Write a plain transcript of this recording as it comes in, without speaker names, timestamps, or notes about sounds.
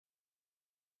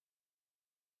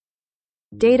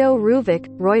Dado Ruvik,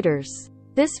 Reuters.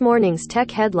 This morning's tech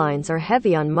headlines are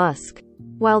heavy on Musk.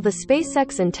 While the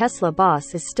SpaceX and Tesla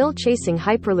boss is still chasing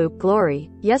Hyperloop glory,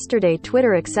 yesterday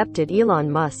Twitter accepted Elon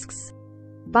Musk's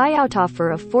buyout offer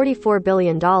of $44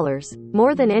 billion,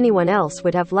 more than anyone else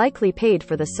would have likely paid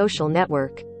for the social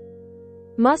network.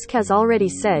 Musk has already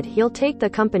said he'll take the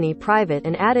company private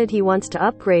and added he wants to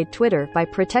upgrade Twitter by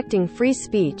protecting free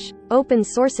speech,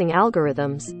 open-sourcing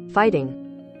algorithms, fighting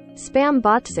spam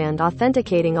bots and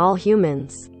authenticating all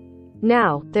humans.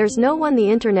 Now, there's no one the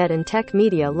internet and tech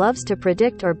media loves to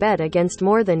predict or bet against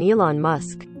more than Elon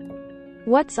Musk.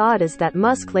 What's odd is that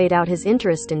Musk laid out his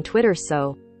interest in Twitter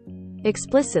so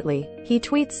explicitly. He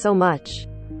tweets so much.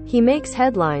 He makes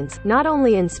headlines, not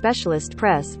only in specialist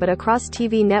press but across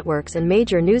TV networks and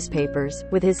major newspapers,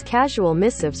 with his casual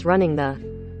missives running the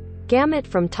gamut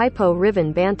from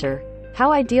typo-riven banter, "How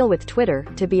I deal with Twitter,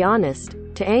 to be honest,"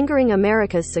 to angering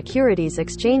America's Securities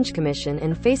Exchange Commission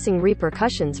and facing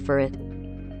repercussions for it.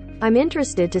 I'm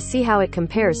interested to see how it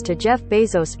compares to Jeff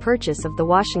Bezos' purchase of The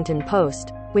Washington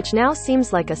Post, which now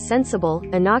seems like a sensible,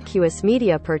 innocuous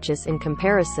media purchase in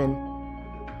comparison.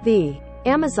 The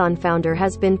Amazon founder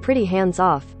has been pretty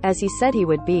hands-off, as he said he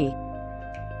would be.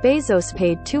 Bezos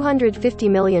paid $250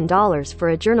 million for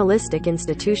a journalistic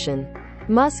institution.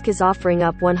 Musk is offering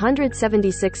up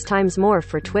 176 times more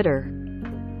for Twitter.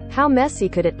 How messy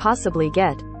could it possibly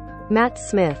get? Matt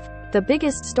Smith. The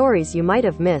biggest stories you might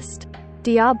have missed.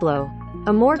 Diablo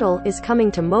Immortal is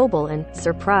coming to mobile and,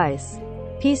 surprise,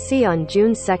 PC on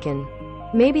June 2nd.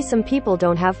 Maybe some people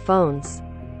don't have phones.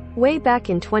 Way back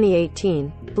in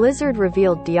 2018, Blizzard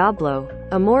revealed Diablo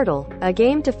Immortal, a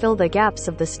game to fill the gaps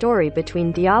of the story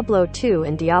between Diablo 2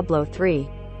 and Diablo 3.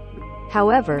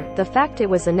 However, the fact it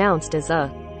was announced as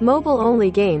a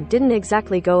mobile-only game didn't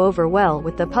exactly go over well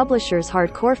with the publisher's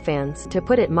hardcore fans, to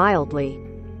put it mildly.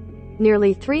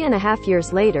 Nearly 3.5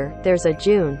 years later, there's a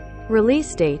June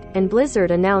release date, and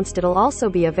Blizzard announced it'll also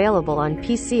be available on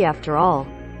PC after all.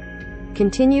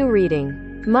 Continue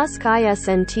reading. Musk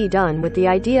isn't done with the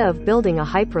idea of building a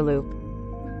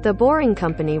Hyperloop. The Boring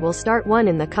Company will start one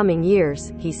in the coming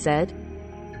years, he said.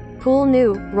 Cool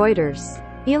new, Reuters.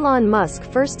 Elon Musk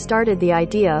first started the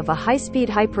idea of a high-speed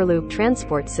Hyperloop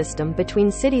transport system between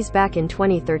cities back in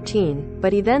 2013,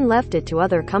 but he then left it to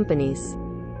other companies.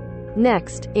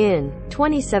 Next, in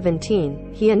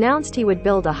 2017, he announced he would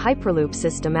build a Hyperloop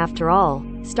system after all,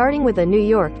 starting with a New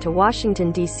York to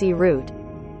Washington, D.C. route.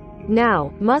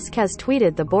 Now, Musk has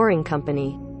tweeted the Boring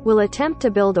Company will attempt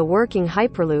to build a working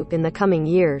Hyperloop in the coming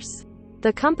years.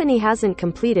 The company hasn't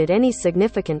completed any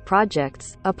significant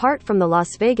projects, apart from the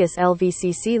Las Vegas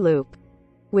LVCC loop,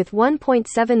 with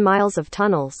 1.7 miles of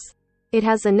tunnels. It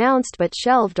has announced but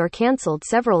shelved or cancelled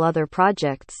several other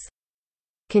projects.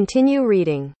 Continue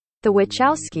reading. The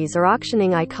Wachowskis are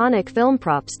auctioning iconic film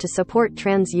props to support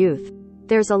trans youth.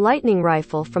 There's a lightning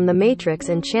rifle from The Matrix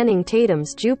and Channing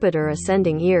Tatum's Jupiter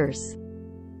Ascending ears.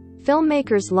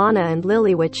 Filmmakers Lana and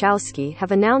Lily Wachowski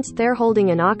have announced they're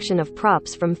holding an auction of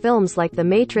props from films like The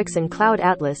Matrix and Cloud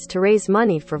Atlas to raise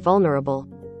money for vulnerable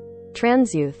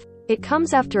trans youth. It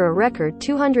comes after a record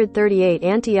 238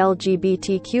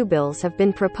 anti-LGBTQ bills have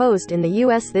been proposed in the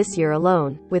U.S. this year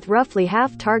alone, with roughly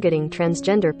half targeting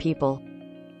transgender people.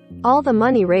 All the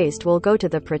money raised will go to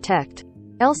the Protect.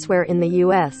 Elsewhere in the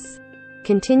U.S.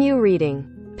 Continue reading.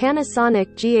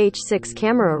 Panasonic GH6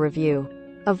 camera review.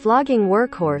 A vlogging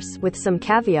workhorse, with some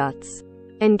caveats.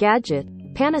 Engadget.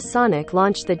 Panasonic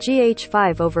launched the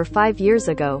GH5 over 5 years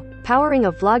ago, powering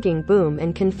a vlogging boom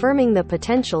and confirming the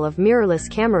potential of mirrorless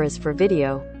cameras for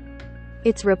video.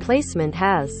 Its replacement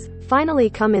has finally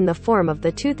come in the form of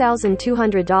the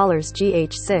 $2,200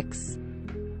 GH6.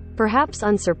 Perhaps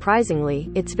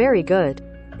unsurprisingly, it's very good.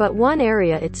 But one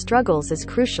area it struggles is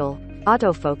crucial: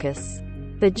 autofocus.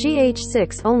 The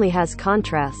GH6 only has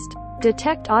contrast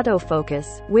detect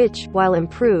autofocus, which, while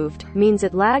improved, means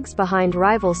it lags behind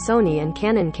rival Sony and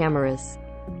Canon cameras.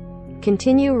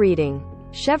 Continue reading.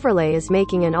 Chevrolet is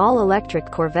making an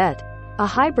all-electric Corvette. A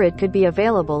hybrid could be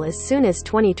available as soon as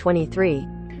 2023.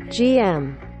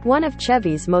 GM. One of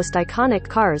Chevy's most iconic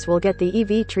cars will get the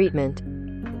EV treatment.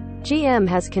 GM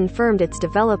has confirmed it's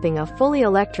developing a fully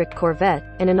electric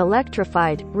Corvette, and an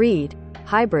electrified, Reed,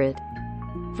 hybrid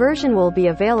version will be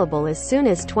available as soon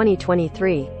as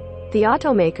 2023. The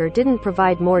automaker didn't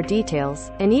provide more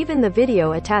details, and even the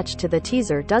video attached to the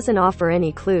teaser doesn't offer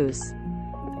any clues.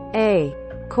 A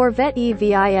Corvette EV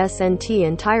isn't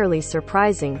entirely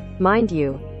surprising, mind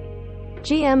you.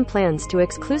 GM plans to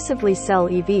exclusively sell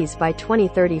EVs by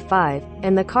 2035,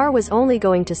 and the car was only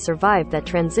going to survive that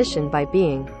transition by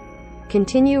being.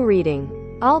 Continue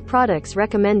reading. All products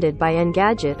recommended by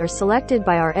Engadget are selected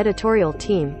by our editorial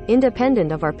team,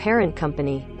 independent of our parent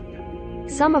company.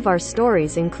 Some of our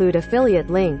stories include affiliate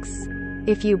links.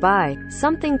 If you buy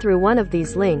something through one of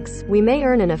these links, we may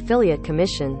earn an affiliate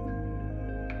commission.